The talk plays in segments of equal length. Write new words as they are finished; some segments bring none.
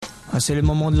Ah, c'est le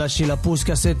moment de lâcher la pause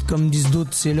cassette, comme disent d'autres.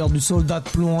 C'est l'heure du soldat de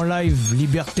plomb en live.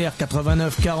 Libertaire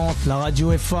 89-40, la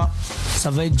radio FA. Ça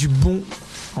va être du bon.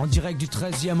 En direct du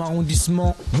 13e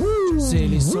arrondissement. C'est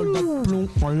les soldats de plomb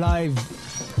en live.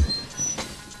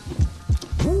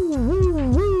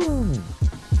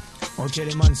 Ok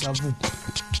les man, c'est à vous.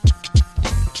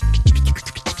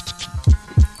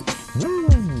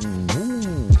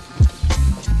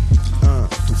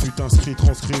 Inscrit,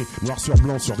 transcrit, noir sur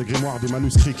blanc sur des grimoires, des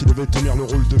manuscrits qui devaient tenir le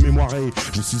rôle de mémoire. Et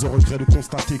je suis au regret de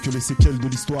constater que les séquelles de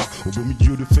l'histoire, au beau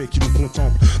milieu de faits qui nous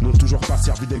contemplent, n'ont toujours pas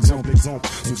servi d'exemple.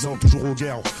 Se faisant toujours aux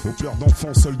guerres, aux pleurs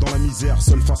d'enfants, seuls dans la misère,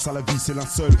 seuls face à la vie, c'est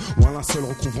linceul ou un linceul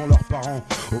recouvrant leurs parents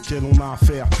auxquels on a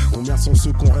affaire. Combien sont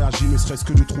ceux qui ont réagi, ne serait-ce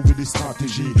que de trouver des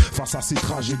stratégies face à ces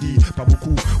tragédies? Pas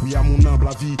beaucoup, oui à mon humble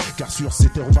avis, car sur ces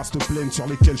terres vastes plaines sur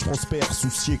lesquelles je prospère,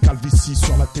 soucié calvitie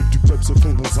sur la tête du peuple se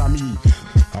font bons amis.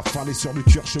 Affalé sur le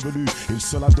cuir chevelu, il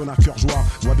cela donne à cœur joie.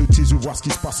 Vois de tes yeux voir ce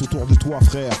qui se passe autour de toi,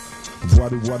 frère. Vois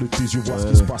de tes yeux voir ce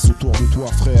qui se passe autour de toi,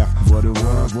 frère. Vois de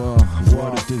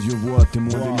tes yeux vois,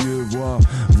 témoin des lieux,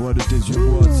 vois de tes yeux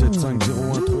vois,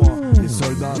 75013. Les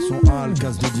soldats sont hal,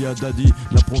 casse de Diadadi.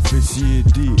 La prophétie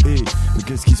est dit, hey, mais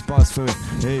qu'est-ce qui se passe, feu?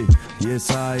 Hey, yes,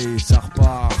 ça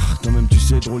repart. Quand même, tu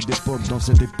sais, drôle d'époque, dans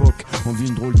cette époque, on vit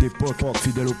une drôle d'époque.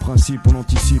 Fidèle au principe, on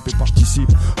anticipe et participe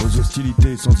aux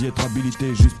hostilités sans y être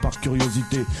habilité, juste par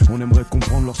curiosité. On aimerait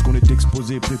comprendre lorsqu'on est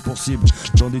exposé, pris pour cible,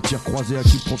 dans des tirs croisés à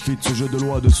qui profite ce jeu de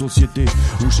loi de société,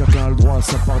 où chacun a le droit à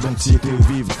sa part d'anxiété.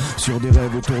 Vivre sur des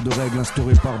rêves autour de règles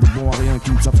instaurées par de bons à rien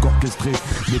qui ne savent qu'orchestrer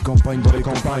des campagnes dans les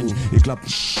campagnes. Éclate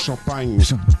champagne.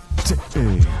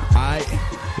 Aïe.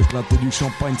 Éclater du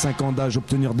champagne, 5 ans d'âge,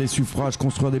 obtenir des suffrages,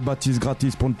 construire des bâtisses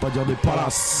gratis pour ne pas dire des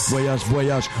palaces.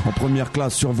 Voyage, en première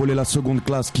classe, survoler la seconde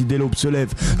classe qui dès l'aube se lève,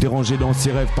 dérangé dans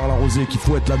ses rêves par la rosée qui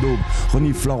fouette la daube.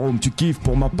 Renifle l'arôme, tu kiffes,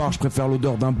 pour ma part, je préfère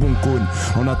l'odeur d'un bon cône.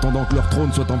 En attendant que leur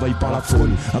trône soit envahi par la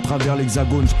faune. À travers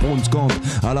l'hexagone, je prône scande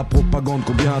à la propagande.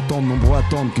 Combien attendent, nombreux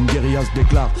attendent qu'une guérilla se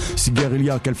déclare. Si guerre il y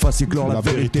a, qu'elle fasse éclore la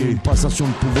vérité. Une passation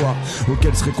de pouvoir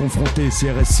auquel seraient confrontés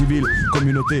CRS civil,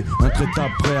 communauté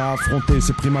intraitable, prêt à affronter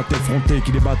ces primates effrontés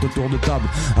qui débattent autour de table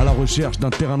à la recherche d'un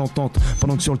terrain d'entente,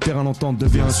 pendant que sur le terrain d'entente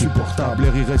devient insupportable,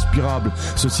 l'air irrespirable.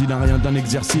 Ceci n'a rien d'un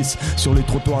exercice. Sur les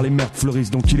trottoirs les merdes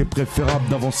fleurissent, donc il est préférable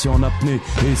d'avancer en apnée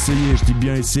et essayer, je dis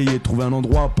bien essayer, trouver un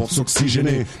endroit pour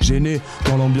s'oxygéner. Gêné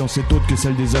quand l'ambiance est autre que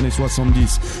celle des années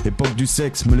 70, époque du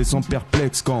sexe me laissant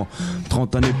perplexe quand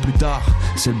 30 années plus tard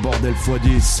c'est le bordel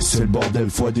x10. C'est le bordel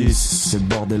x10. C'est le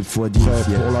bordel x10.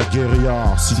 Prêt pour la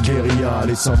guérilla, si guérilla,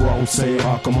 allez savoir où ça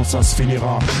ira, comment ça se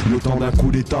finira. Le temps d'un coup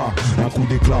d'état, un coup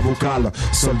d'éclat vocal.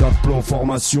 Soldat de plomb,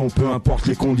 formation, peu importe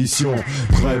les conditions.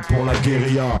 Prêt pour la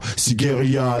guérilla, si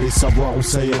guérilla, allez savoir où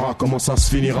ça ira, comment ça se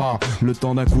finira. Le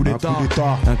temps d'un coup d'état,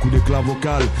 un coup d'éclat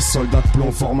vocal. Soldat de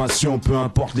plomb, formation, peu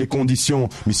importe les conditions.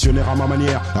 Missionnaire à ma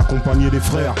manière, accompagné des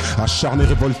frères, acharné,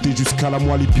 révolté jusqu'à la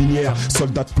moelle épinière.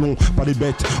 Soldat de plomb, pas les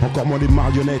bêtes, encore moins les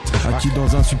marionnettes. À qui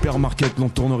dans un supermarket l'on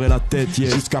tournerait la tête, yeah.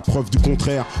 Jusqu'à preuve du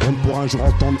contraire, on ne pourra un jour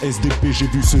entendre SDP, j'ai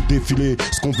vu ce défilé.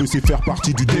 Ce qu'on veut c'est faire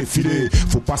partie du défilé.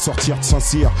 Faut pas sortir de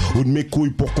Saint-Cyr ou de mes couilles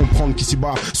pour comprendre qu'ici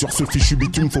bas sur ce fichu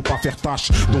bitume faut pas faire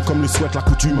tâche. Donc comme le souhaite la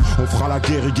coutume, on fera la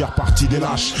guerre et guerre partie des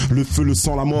lâches. Le feu, le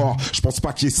sang, la mort, je pense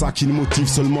pas qu'il y ait ça qui nous motive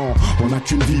seulement. On n'a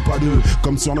qu'une vie, pas deux,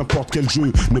 comme sur n'importe quel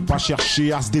jeu. Ne pas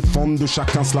chercher à se défendre de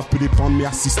chacun, cela peut dépendre, mais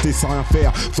assister sans rien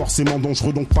faire, forcément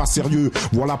dangereux, donc pas sérieux.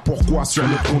 Voilà pourquoi sur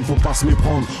le compte faut pas se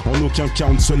méprendre. En aucun cas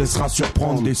on ne se laissera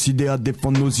surprendre. Décider à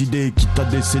défendre nos idées, quitte à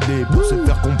décéder pour se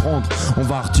faire comprendre. On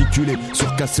va articuler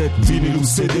sur cassette, vinyle ou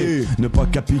CD. Ne pas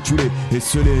capituler et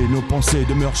sceller nos pensées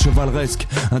demeurent chevaleresques.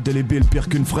 Indélébile pire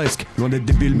qu'une fresque, loin d'être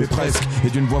débile mais presque. Et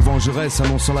d'une voix vengeresse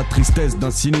annonçant la tristesse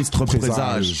d'un sinistre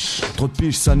présage. Trop de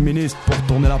piges s'administrent pour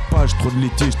tourner la page. Trop de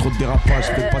litiges, trop de dérapages,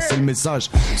 fait passer le message.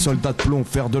 Soldat de plomb,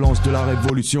 fer de lance de la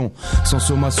révolution. Sans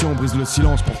sommation, brise le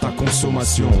silence pour ta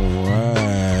consommation.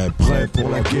 Ouais, prêt pour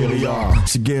la guérilla.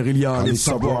 Si guérilla, allez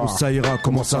savoir où ça ira,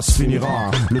 comment ça se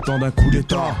finira. Le temps d'un coup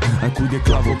d'état, un coup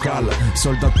d'éclat vocal.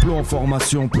 Soldat de plomb en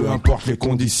formation, peu importe les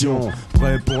conditions.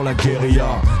 Prêt pour la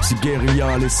guérilla. Si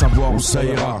guérilla, allez savoir où ça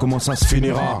ira, comment ça se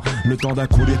finira. Le temps d'un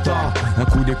coup d'état, un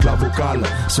coup d'éclat vocal.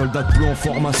 Soldat de plomb en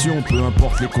formation, peu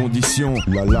importe les conditions.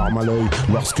 La larme à l'œil,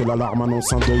 lorsque l'alarme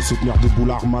annonce un deuil. Se tenir debout,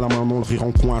 l'arme à la main, non, le rire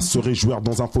en coin. Se réjouir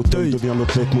dans un fauteuil devient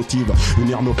notre leitmotiv.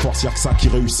 Unir nos forces, y'a que ça qui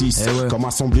réussisse. Comme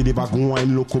assembler des wagons wagon à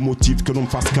une locomotive, que l'on ne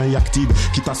fasse qu'un et active,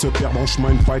 quitte à se perdre en chemin,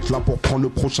 ne pas être là pour prendre le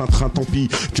prochain train, tant pis,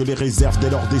 que les réserves dès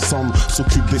leur descendre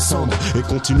s'occupent des cendres et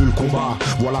continuent le combat,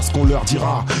 voilà ce qu'on leur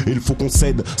dira, il faut qu'on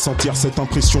cède, sentir cette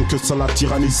impression que seule la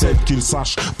tyrannie cède, qu'ils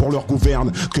sachent pour leur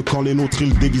gouverne, que quand les nôtres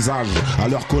ils dévisagent, à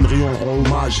leurs conneries on rend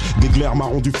hommage, des glaires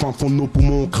marrons du fin fond de nos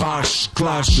poumons, crash,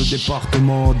 clash, de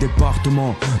département en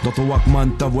département, dans ton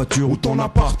Walkman, ta voiture ou ton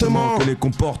appartement, que les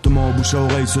comportements bouche à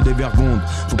oreille se dévergondent,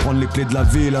 faut prendre les clés de la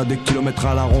ville à des kilomètres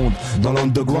à la ronde, dans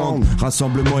l'underground,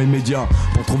 rassemblement immédiat,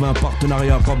 pour trouver un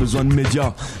partenariat, pas besoin de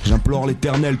médias, j'implore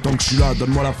l'éternel tant que je suis là,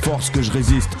 donne-moi la force que je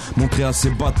résiste, montrer à ces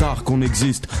bâtards qu'on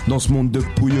existe, dans ce monde de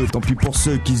pouilleux, tant pis pour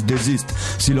ceux qui se désistent,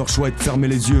 si leur choix est de fermer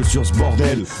les yeux sur ce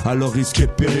bordel, alors risque et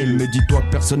péril, mais dis-toi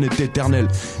que personne n'est éternel,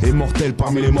 et mortel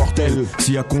parmi les mortels,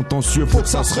 s'il y a contentieux, faut que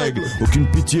ça se règle, aucune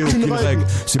pitié, aucune règle,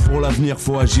 c'est pour l'avenir,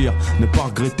 faut agir, ne pas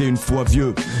regretter une fois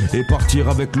vieux, et partir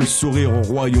avec le sourire au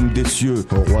royaume des cieux,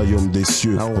 au royaume des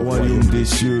cieux, au royaume des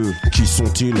cieux. Qui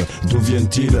sont-ils? D'où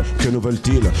viennent-ils? Que nous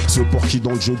veulent-ils? Ceux pour qui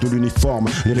dans le jeu de l'uniforme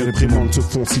les réprimandes se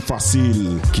font si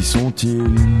faciles. Qui sont-ils?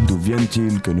 D'où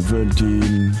viennent-ils? Que nous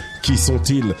veulent-ils? Qui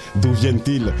sont-ils? D'où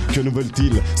viennent-ils? Que nous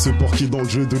veulent-ils? Ceux pour qui dans le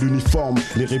jeu de l'uniforme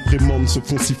les réprimandes se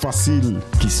font si faciles.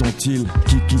 Qui sont-ils?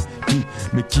 Qui?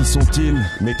 Mais qui sont-ils?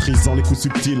 Maîtrisant les coups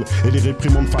subtils et les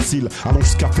réprimandes faciles, allant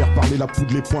jusqu'à faire parler la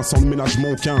poudre, les poings sans ménagement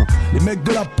aucun. Les mecs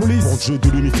de la police pour le jeu de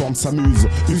l'uniforme s'amusent,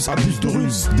 abusent de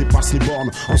ruse, dépassent les bornes,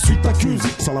 ensuite accusent,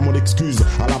 sans la moindre excuse.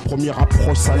 À la première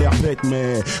approche ça a l'air bête,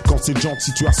 mais quand c'est le genre de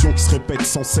situation qui se répète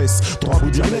sans cesse, droit vous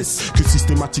dire laisse, que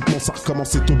systématiquement ça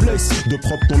recommence et te blesse. De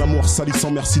propre ton amour sali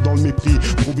sans merci dans le mépris,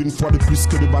 prouve une fois de plus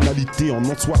que de banalité, en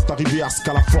soit arrivé à ce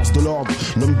qu'à la force de l'ordre,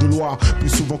 l'homme de loi, plus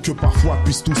souvent que parfois,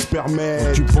 puisse tout se permettre.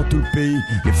 Occupant tout le pays,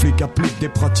 les flics appliquent des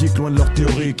pratiques loin de leur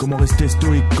théorie. Comment rester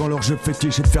stoïque quand leur jeu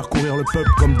fétiche est de faire courir le peuple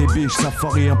comme des biches.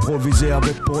 Safari improvisé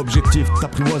avec pour objectif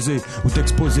t'apprivoiser ou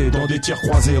t'exposer dans des tirs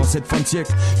croisés. En cette fin de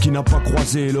siècle qui n'a pas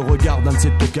croisé le regard d'un de ces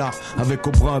tocards avec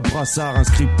au bras un brassard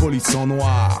inscrit police en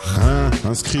noir.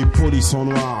 Inscrit police en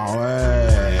noir, ouais.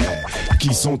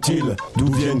 Qui sont-ils?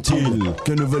 D'où viennent-ils?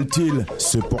 Que nous veulent-ils?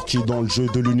 Ceux pour qui dans le jeu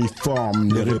de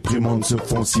l'uniforme les réprimandes se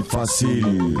font si faciles.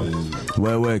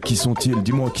 Ouais, qui sont-ils?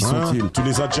 Dis-moi qui sont-ils? Tu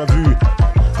les as déjà vus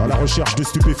à la recherche de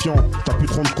stupéfiants, t'as pu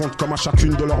te rendre compte comme à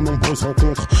chacune de leurs nombreuses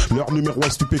rencontres, leur numéro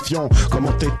est stupéfiant. Comment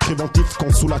être préventif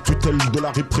quand sous la tutelle de la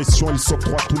répression ils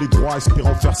s'octroient tous les droits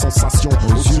espérant faire sensation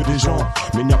aux yeux des gens.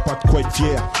 Mais il n'y a pas de quoi être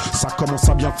fier, ça commence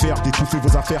à bien faire d'étouffer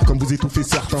vos affaires comme vous étouffez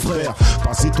certains frères.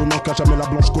 Pas étonnant qu'à jamais la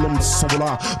blanche colombe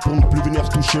s'envola pour ne plus venir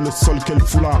toucher le sol qu'elle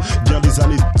fout là. Bien des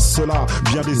années de cela,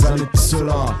 bien des années de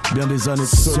cela, bien des années de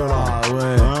cela,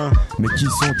 ouais. Mais qui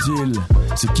sont-ils?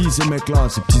 C'est qui ces mecs-là,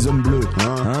 ces petits hommes bleus?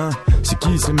 C'est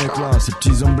qui ces mecs-là, ces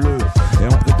petits hommes bleus? Et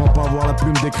on prétend pas avoir la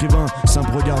plume d'écrivain,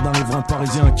 simple regard d'un riverain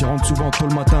parisien qui rentre souvent tôt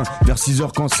le matin, vers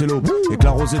 6h quand c'est l'aube, et que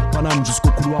la rosée de Paname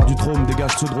jusqu'au couloir du trône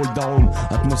dégage ce drôle d'arôme.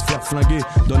 Atmosphère flinguée,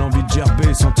 donne envie de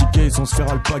gerber, sans ticket, sans se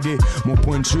faire alpaguer. Mon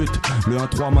point de chute, le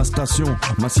 1-3 ma station,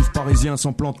 massif parisien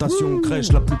sans plantation,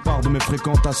 crèche la plupart de mes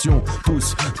fréquentations.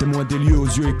 Tous témoins des lieux aux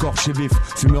yeux écorchés vifs,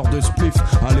 fumeurs de spliff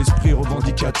à l'esprit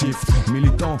revendicatif,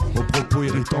 militant aux propos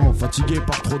irritants, fatigué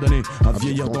par trop d'années à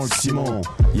vieillir dans le ciment.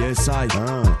 Yes I,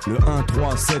 le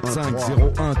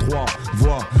 1-3-7-5-0-1-3,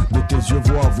 vois de tes yeux,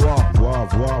 vois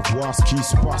ce qui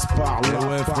se passe par là,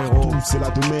 ouais, partout, c'est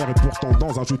la demeure et pourtant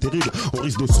dans un jeu terrible, on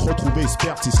risque de se retrouver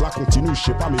experte si cela continue, je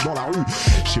sais pas, mais dans la rue,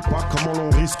 je sais pas comment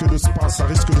l'on risque de se passer, ça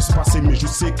risque de se passer, mais je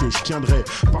sais que je tiendrai,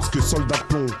 parce que soldat de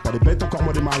plomb, pas des bêtes, encore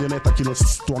moins des marionnettes à qui l'on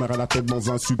se tournerait la tête dans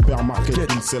un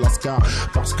supermarket, c'est l'ascar,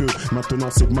 parce que maintenant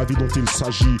c'est de ma vie dont il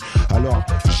s'agit, alors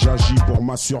j'agis pour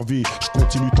ma survie, je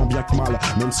continue tant bien que mal,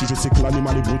 même si je sais que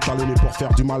l'animal est brutal et né pour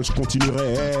faire du mal, je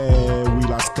continuerai, oui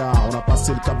l'ascar, on a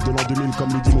passé le cap de l'an 2000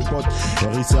 comme le dit mon pote,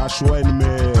 RICHON,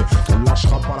 mais on ne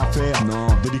lâchera pas l'affaire, non.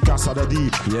 Dédicace à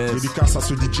Daddy, dédicace à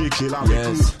ce DJ qui est là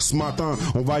avec nous, ce matin,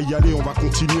 on va y aller, on va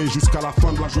continuer jusqu'à la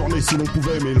fin de la journée si l'on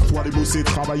pouvait, mais il faut aller bosser,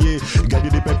 travailler, gagner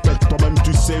des pépettes, toi-même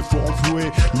tu sais, faut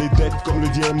renflouer les dettes comme le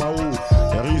dit Mao,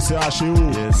 RICHO,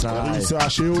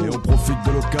 Et on profite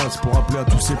de l'occasion pour rappeler à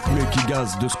tous ces poulets qui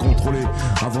gazent de se contrôler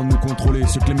avant de nous contrôler,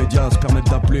 ceux que les médias se permettent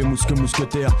d'appeler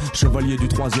mousquetaires, chevaliers du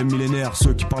 3e millénaire,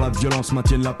 ceux qui par la violence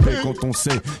maintiennent la paix quand on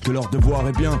sait que leur devoir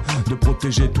est bien de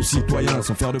protéger tout citoyen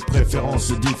sans faire de préférence,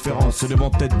 de différence, devant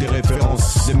tête des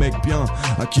références, des mecs bien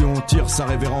à qui on tire sa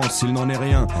révérence, il n'en est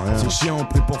rien. Ces chiens ont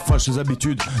pris pour fâcheuses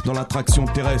habitudes dans l'attraction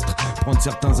terrestre, prendre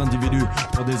certains individus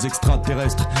pour des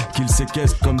extraterrestres qu'ils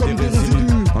séquestrent comme des résidus,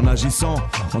 en en agissant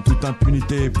en toute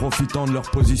impunité et profitant de leur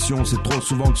position. C'est trop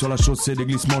souvent que sur la chaussée des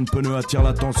glissements de pneus attirent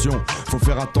l'attention. Faut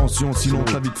faire attention, sinon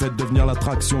t'as vite fait devenir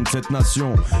l'attraction de cette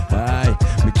nation. Aïe,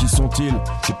 mais qui sont-ils,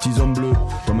 ces petits hommes bleus?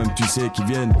 Toi-même tu sais qui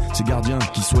viennent, ces gardiens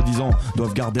qui soi-disant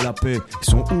doivent garder la paix. Ils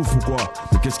sont ouf ou quoi?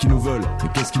 Mais qu'est-ce qu'ils nous veulent? Mais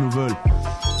qu'est-ce qu'ils nous veulent?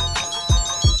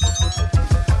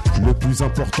 Le plus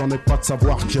important n'est pas de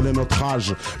savoir quel est notre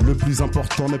âge. Le plus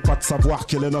important n'est pas de savoir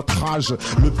quel est notre âge.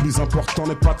 Le plus important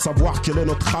n'est pas de savoir quel est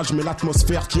notre âge, mais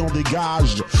l'atmosphère qui en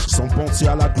dégage. Sans penser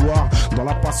à la gloire, dans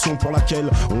la passion pour laquelle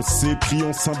on s'est pris,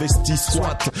 on s'investit.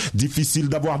 Soit difficile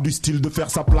d'avoir du style, de faire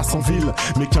sa place en ville,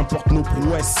 mais qu'importe nos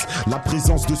prouesses, la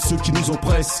présence de ceux qui nous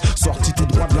oppressent. Sortis tout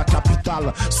droit de la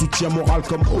capitale, soutien moral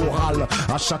comme oral.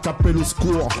 À chaque appel au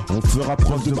secours, on fera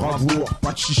preuve de bravoure.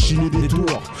 Pas de chichi ni des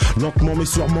tours, lentement mais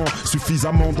sûrement.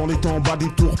 Suffisamment dans les temps en bas des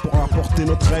tours pour apporter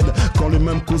notre aide. Quand les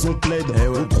mêmes causes on plaide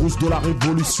aux trousses de la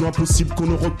révolution, impossible qu'on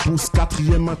nous repousse.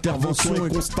 Quatrième intervention et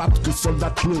constate que soldat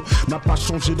de plomb n'a pas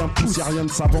changé d'un pouce. Y'a rien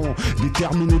de savant,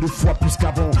 déterminé 2 fois plus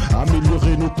qu'avant.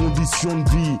 Améliorer nos conditions de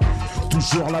vie,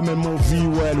 toujours la même envie,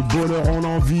 ouais, le bonheur en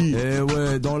envie. Eh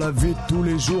ouais, dans la vie de tous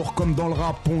les jours comme dans le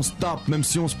rap on se tape. Même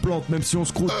si on se plante, même si on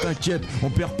se croûte, t'inquiète, on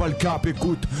perd pas le cap.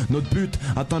 Écoute, notre but,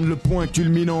 atteindre le point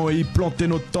culminant et y planter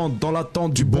notre tente dans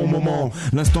l'attente du bon moment.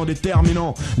 L'instant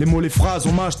déterminant, les mots, les phrases,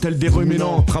 on mâche tel des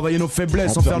ruminants. Travailler nos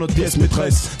faiblesses, en faire notre pièce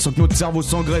maîtresse, sans que notre cerveau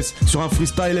s'engraisse. Sur un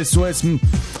freestyle SOS,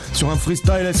 sur un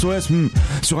freestyle SOS,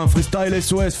 sur un freestyle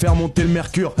SOS, faire monter le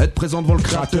mercure, être présent devant le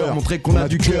créateur, montrer qu'on a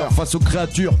du cœur face aux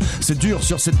créatures. C'est dur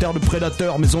sur cette terre de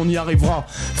prédateurs, mais on y arrivera.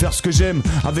 Faire ce que j'aime,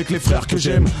 avec les frères que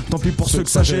j'aime. Tant pis pour ceux que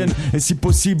ça gêne. Et si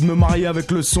possible, me marier avec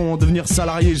le son, devenir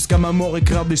salarié jusqu'à ma mort,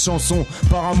 écrire des chansons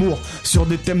par amour, sur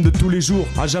des thèmes de tous les jours,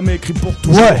 à jamais écrit pour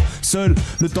toujours. Ouais. Seul,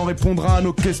 le temps répondra à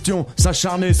nos questions.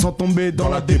 S'acharner sans tomber dans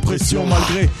la dépression,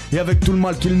 malgré et avec tout le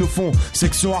mal qu'ils nous font.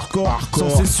 Section hardcore, sans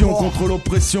cession contre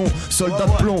l'oppression. Soldat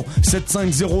de plomb,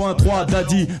 75013,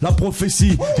 Daddy, la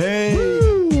prophétie. Hey!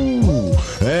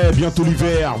 Eh, bientôt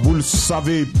l'hiver, vous le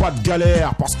savez, pas de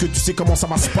galère, parce que tu sais comment ça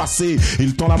va se passer.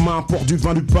 Il tend la main pour du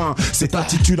vin, du pain, cette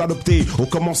attitude adoptée au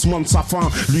commencement de sa fin.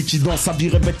 Lui qui dans sa vie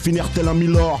rêvait de finir tel un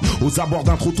milord, aux abords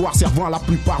d'un trottoir servant à la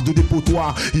plupart de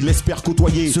dépotoirs. Il espère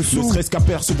côtoyer, ne serait-ce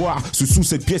qu'apercevoir ce sous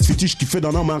cette pièce fétiche qui fait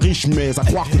d'un homme un riche. Mais à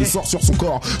croire que le sort sur son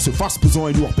corps se fasse pesant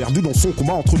et lourd, perdu dans son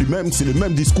combat entre lui-même, c'est le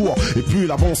même discours. Et plus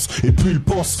il avance, et plus il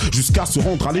pense, jusqu'à se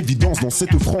rendre à l'évidence dans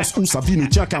cette France où sa vie ne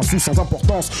tient qu'un sou sans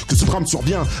importance. Que ce drame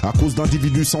survient à cause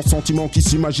d'individus sans sentiment qui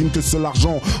s'imaginent que seul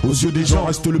l'argent aux yeux des gens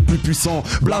reste le plus puissant.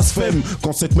 Blasphème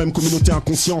quand cette même communauté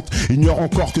inconsciente ignore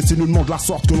encore que c'est nullement de la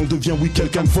sorte que l'on devient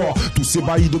quelqu'un de fort. Tous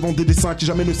s'ébahis devant des dessins qui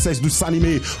jamais ne cessent de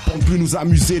s'animer pour ne plus nous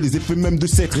amuser, les effets même de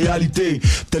cette réalité.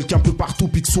 Tel qu'un peu partout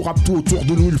Picsou rappe tout autour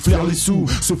de nous, il flaire les sous,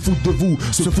 se foutent de vous,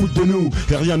 se foutent de nous,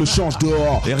 et rien ne change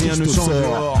dehors. Et rien ne change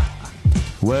dehors.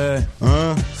 Ouais,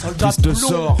 hein? Qui te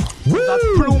sort? Soldat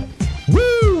de plomb.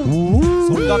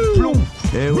 Soldat de plomb.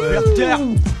 Eh ouais. Libertaire.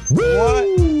 Ouais.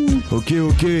 Ok,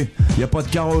 y a pas de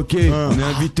karaoké. On est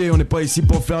invité, on n'est pas ici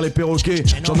pour faire les perroquets.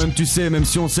 Toi-même tu sais, même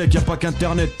si on sait qu'il y a pas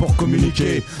qu'internet pour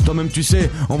communiquer. Toi-même tu sais,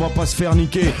 on va pas se faire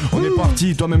niquer. On est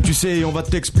parti, toi-même tu sais, et on va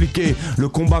t'expliquer le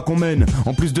combat qu'on mène.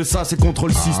 En plus de ça, c'est contre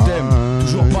le système.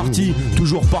 Toujours parti,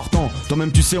 toujours partant.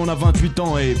 Toi-même tu sais, on a 28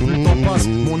 ans et plus le temps passe,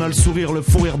 mais on a le sourire, le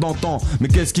fou rire d'antan. Mais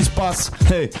qu'est-ce qui se passe?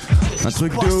 Hey, un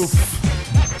truc de ouf.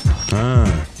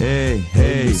 Hey,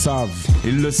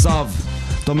 ils le savent.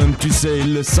 Toi-même tu sais,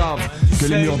 ils le savent, que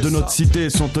les murs de notre cité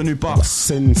sont tenus par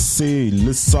Sensei, ils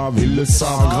le savent,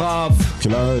 grave. Que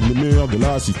les murs de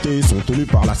la cité sont tenus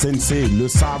par la Sensei, ils le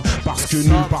savent. Parce que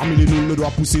nul parmi les nuls ne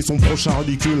doit pousser son prochain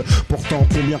ridicule. Pourtant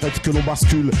combien rêve que l'on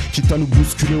bascule, quitte à nous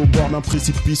bousculer au bord d'un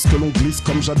précipice, que l'on glisse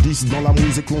comme jadis dans la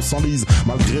mouise et que l'on s'enlise.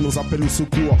 Malgré nos appels au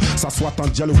secours, ça soit un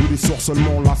dialogue ou des sourds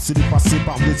seulement. Là c'est dépassé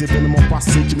par des événements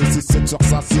passés qui ne cessaient de se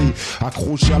ressasser.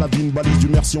 Accroché à la vie, une balise du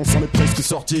merci, on s'en est presque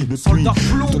sorti. Depuis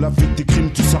de la vie de tes crimes,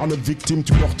 tu seras notre victime,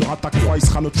 tu porteras ta croix, il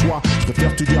sera notre choix. Je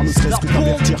préfère te dire, ne serait-ce que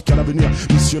t'avertir qu'à l'avenir,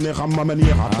 missionnaire à ma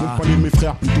manière, accompagner mes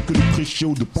frères plutôt que de prêcher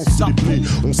ou de penser des plaies.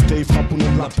 On stay, frappe au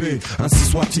nom de la paix, ainsi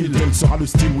soit-il, tel sera le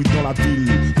style, oui, dans la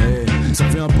ville. Ça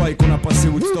fait un bail qu'on a passé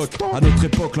Woodstock. À notre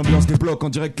époque, l'ambiance des blocs, en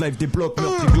direct live des blocs,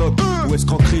 meurtre et glock, où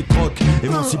escroquerie, troc,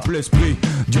 émancipe l'esprit.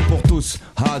 Dieu pour tous,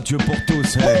 Dieu pour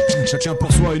tous. Chacun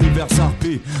pour soi, univers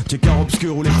harpie. Tes cars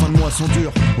obscurs où les fins de mois sont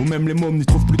durs, où même les mômes n'y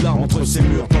trouvent plus d'armes entre ses ces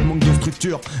murs. Dans le manque de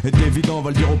structure est évident,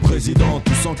 va le dire au président.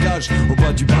 Tous en cage au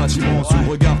bas du bâtiment, sous le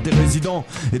regard des résidents.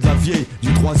 Et de la vieille du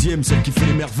 3e, celle qui fait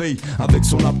les merveilles avec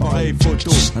son appareil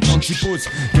photo. Un 36 poses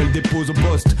qu'elle dépose au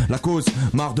poste. La cause,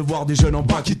 marre de voir des jeunes en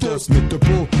bas qui tossent. Mes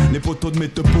topos, les poteaux de mes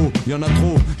topos, y en a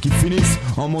trop qui finissent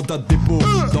en mandat de dépôt.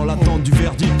 Dans l'attente du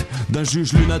verdict d'un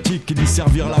juge lunatique qui dit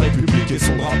servir la République et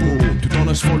son drapeau, tout en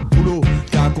achevant le boulot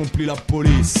qu'a accompli la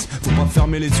police. Faut pas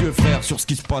fermer les yeux, frère, sur ce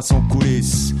qui se passe en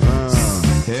coulisses.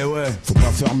 Eh ouais, faut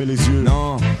pas fermer les yeux.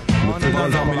 Non, faut pas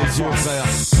fermer les yeux, frère.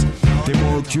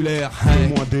 Témoin oculaire,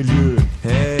 témoin des lieux.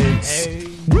 Hey.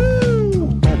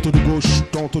 Tente de gauche,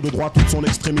 tente de droite, toute son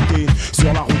extrémité.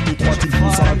 Sur la route étroite, ils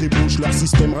poussent à la débauche. Leur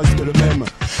système reste le même.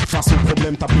 Face au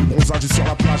problème, taper le bronzage sur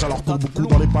la plage. Alors pour beaucoup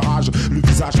dans les parages, le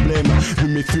visage blême.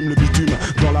 Fume et fume le bitume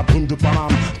dans la brume de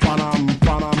Paname.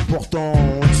 Pourtant,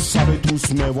 on le savait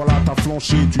tous, mais voilà, t'as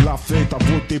flanché, tu l'as fait, t'as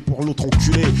voté pour l'autre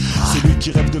enculé. Celui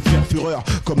qui rêve de faire fureur,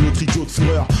 comme notre idiot de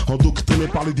fureur, endoctriné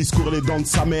par le discours et les dents de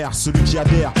sa mère. Celui qui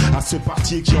adhère à ce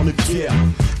parti et qui en est fier,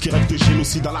 qui rêve de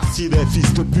génocide à l'acide.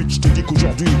 Fils de pute, je te dis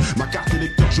qu'aujourd'hui, ma carte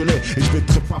électeur je l'ai, et je vais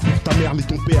te pas pour ta mère ni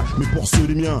ton père, mais pour ceux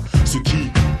des miens, ceux qui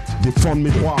défendent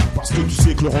mes droits. Parce que tu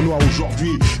sais que le Renoir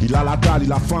aujourd'hui, il a la dalle,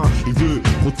 il a faim, il veut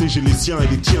protéger les siens et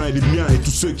les tiens et les miens et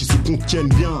tous ceux qui se contiennent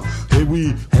bien. Et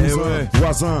oui,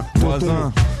 voisin,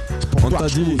 on t'a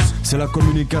dit, c'est la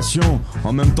communication.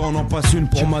 En même temps, on en passe une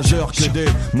pour majeur, Clédé,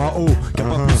 Mao, qui a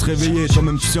pas pu se réveiller.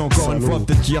 Toi-même, tu sais, encore une fois,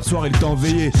 peut-être qu'hier soir, il t'a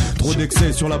enveillé. Trop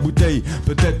d'excès sur la bouteille,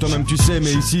 peut-être toi-même, tu sais,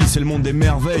 mais ici, c'est le monde des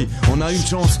merveilles. On a une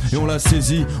chance et on l'a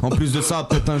saisie. En plus de ça,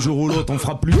 peut-être un jour ou l'autre, on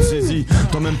fera plus de saisie.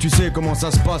 Toi-même, tu sais comment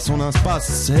ça se passe. On a un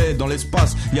space, dans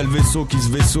l'espace, il y a le vaisseau qui se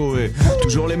vaisseau. Et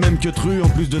toujours les mêmes que trues. En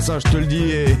plus de ça, je te le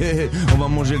dis, on va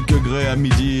manger le que gré à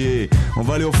midi. Et on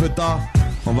va aller au feta,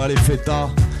 on va aller feta.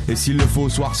 Et s'il le faut,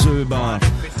 soir ce, ben,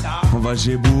 on va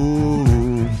gébou.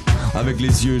 Avec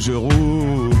les yeux, je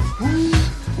roule.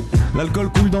 L'alcool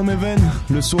coule dans mes veines,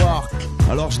 le soir.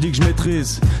 Alors je dis que je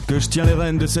maîtrise, que je tiens les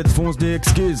rênes de cette fonce des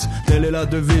exquises. Telle est la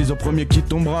devise, au premier qui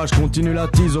tombera, je continue la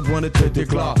tise au point d'être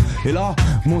éclat. Et là,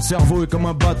 mon cerveau est comme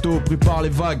un bateau pris par les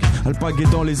vagues, alpagué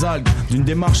dans les algues. D'une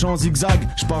démarche en zigzag,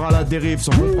 je pars à la dérive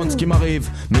sans comprendre ce qui m'arrive.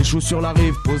 Mes choux sur la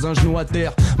rive, pose un genou à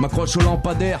terre, m'accroche au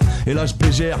lampadaire. Et là je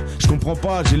bégère, je comprends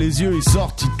pas, j'ai les yeux, ils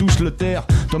sortent, ils touchent le terre.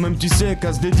 Toi-même tu sais,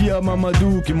 casse dédié à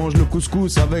Mamadou qui mange le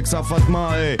couscous avec sa Fatma.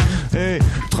 Tu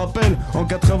te rappelles, en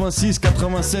 86,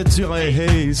 87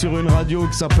 sur une radio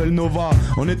qui s'appelle Nova.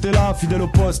 On était là, fidèle au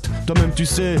poste. Toi-même tu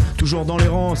sais, toujours dans les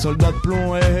rangs, soldat de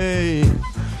plomb.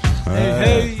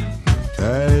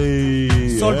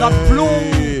 Soldat de plomb.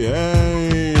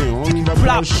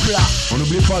 On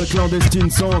n'oublie pas le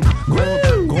clandestine sound.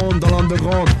 Gronde dans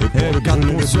l'underground. Garde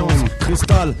conscience,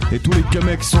 Cristal et tous les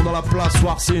mecs qui sont dans la place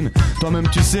Warsin. Toi-même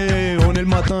tu sais, on est le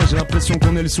matin, j'ai l'impression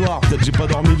qu'on est le soir. Peut-être j'ai pas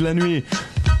dormi de la nuit.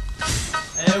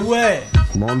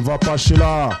 Mais on ne va pas chez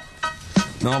là.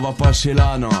 Non, on va pas chez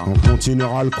là, non. On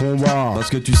continuera le combat. Parce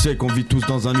que tu sais qu'on vit tous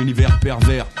dans un univers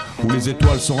pervers où les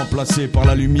étoiles sont remplacées par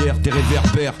la lumière, tes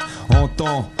réverbères.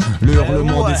 Entends le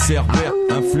hurlement des cerbères.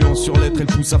 Influence sur l'être, elle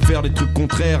pousse à faire des trucs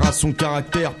contraires à son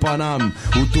caractère. Paname,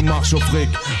 où tout marche au fric.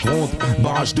 Ronde,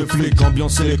 barrage de flics,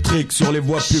 ambiance électrique sur les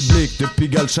voies publiques. De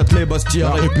Pigalle, Châtelet, Bastia,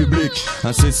 République.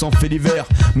 Incessant fait divers,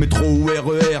 métro ou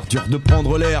RER. Dur de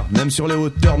prendre l'air, même sur les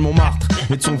hauteurs de Montmartre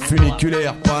et de son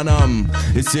funiculaire. Paname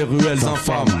et ses ruelles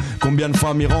infâmes. Combien de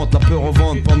femmes y rentrent, la peur au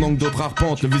ventre pendant que d'autres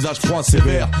arpentent, le visage froid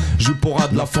sévère, jupe au ras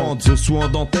de la fente, ce sous en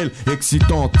dentelle,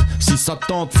 excitante. Si ça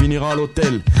tente, finira à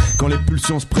l'hôtel. Quand les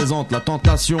pulsions se présentent, la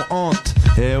tentation hante.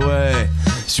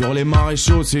 Sur les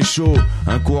maréchaux c'est chaud,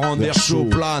 un courant d'air chaud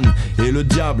plane, et le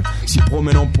diable s'y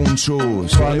promène en poncho.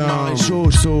 Sur les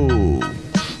maréchaux chaud.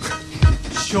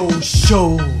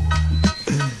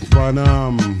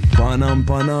 Paname.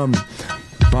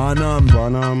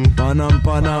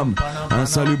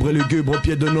 Insalubre et lugubre au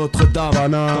pied de Notre-Dame.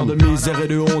 Tant de misère et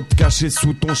de honte cachée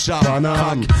sous ton charme.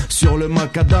 Crac sur le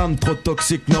macadam, trop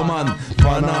toxique, no man.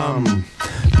 Paname.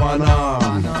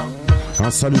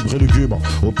 Insalubre et lugubre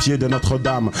au pied de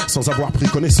Notre-Dame, sans avoir pris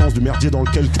connaissance du merdier dans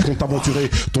lequel tu comptes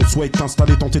t'aventurer. Ton souhait est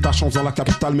t'installer, tenter ta chance dans la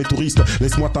capitale, mais touriste,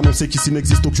 laisse-moi t'annoncer qu'ici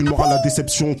n'existe aucune morale, la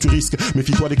déception tu risques.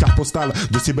 Méfie-toi des cartes postales,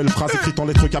 de ces belles phrases écrites en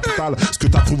lettres capitales. Ce que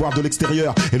t'as cru voir de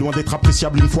l'extérieur est loin d'être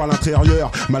appréciable une fois à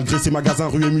l'intérieur. Malgré ces magasins,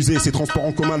 rues et musées, ces transports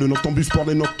en commun, le noctambus porte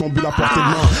les noctambules à portée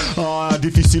de main.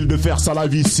 Difficile de faire ça la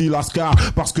vie ici, Lascar,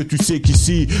 parce que tu sais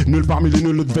qu'ici, nul parmi les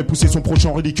nuls ne devait pousser son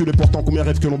prochain ridicule. Et pourtant combien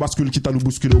rêve que l'on bascule, quitte à nous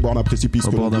bousculer au bord d'un précipice. précipice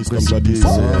au que bord l'on d'un glisse comme précipice.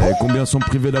 jadis. Et combien sont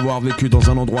privés d'avoir vécu dans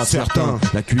un endroit certain.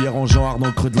 La cuillère en genre dans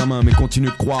le creux de la main, mais continuent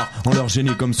de croire en leur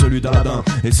génie comme celui d'Aladin.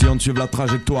 Essayant de suivre la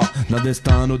trajectoire d'un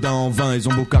destin anodin en vain. Ils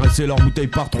ont beau caresser leur bouteille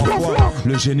par 3 fois,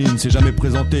 le génie ne s'est jamais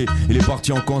présenté. Il est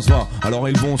parti en camp se va. Alors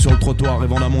ils vont sur le trottoir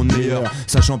rêvant d'un monde meilleur,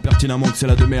 sachant pertinemment que c'est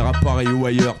la demeure à Paris ou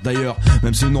ailleurs. D'ailleurs,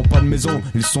 même s'ils n'ont pas de maison,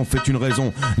 ils se sont fait une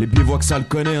raison. Les bivouacs ça le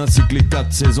connaît, ainsi que les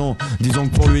 4 saisons. Disons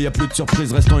que pour lui y a plus de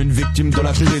surprise, restant une victime de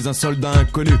la crise. Un soldat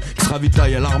inconnu qui se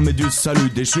ravitaille à l'armée du salut.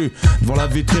 Déchu devant la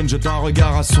vitrine, jetant un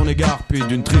regard à son égard, puis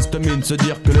d'une triste mine se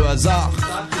dire que le hasard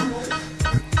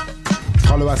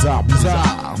fera le hasard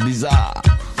bizarre.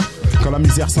 Quand la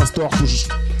misère s'instaure,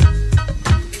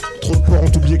 trop de porcs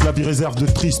ont oublié que la vie réserve de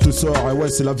tristes sorts. Et ouais,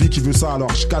 c'est la vie qui veut ça.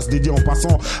 Alors je casse dédié en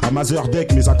passant à Mazer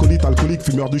Deck, mes acolytes alcooliques,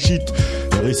 fumeurs de shit.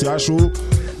 RICHO,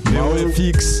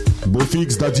 BOFX,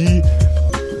 Bofix, Daddy,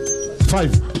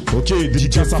 Five. Ok,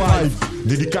 dédicace à Five,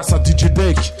 dédicace à DJ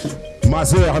Deck,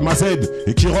 Mazer et Mazed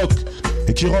et Kirok.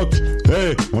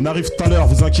 Hey, on arrive tout à l'heure,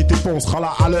 vous inquiétez pas, on sera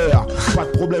là à l'heure. Pas de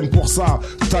problème pour ça,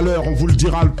 tout à l'heure on vous le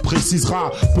dira, le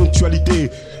précisera.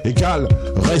 Ponctualité égale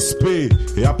respect.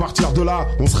 Et à partir de là,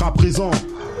 on sera présent.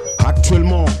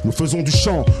 Actuellement, nous faisons du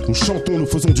chant, nous chantons, nous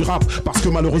faisons du rap. Parce que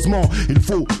malheureusement, il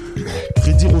faut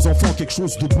prédire aux enfants quelque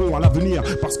chose de bon à l'avenir.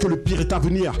 Parce que le pire est à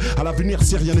venir. À l'avenir,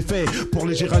 si rien n'est fait pour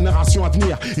les générations à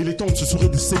venir, il est temps de se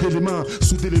céder les mains,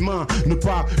 souder les mains. Ne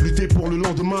pas lutter pour le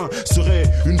lendemain serait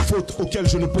une faute auquel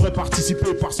je ne pourrais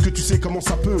participer. Parce que tu sais comment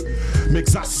ça peut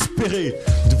m'exaspérer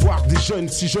de voir des jeunes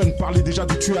si jeunes parler déjà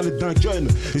de tuer à l'aide d'un gun.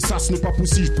 Et ça, ce n'est pas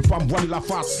possible, je peux pas me voiler la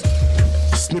face.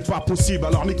 Ce n'est pas possible,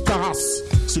 alors nique ta race.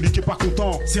 Celui qui est pas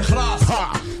content, c'est race.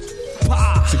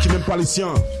 C'est qui n'aime pas les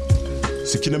siens,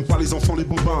 c'est qui n'aime pas les enfants, les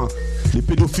bambins, les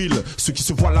pédophiles, ceux qui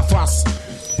se voilent la face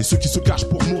et ceux qui se cachent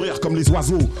pour mourir comme les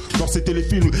oiseaux dans ces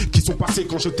téléfilms qui sont passés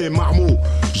quand j'étais marmot.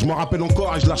 Je m'en rappelle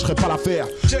encore et je lâcherai pas l'affaire.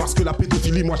 Parce que la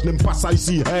pédophilie, moi je n'aime pas ça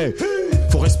ici. Hey,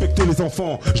 faut respecter les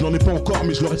enfants. Je n'en ai pas encore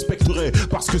mais je le respecterai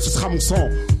parce que ce sera mon sang.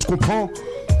 Tu comprends?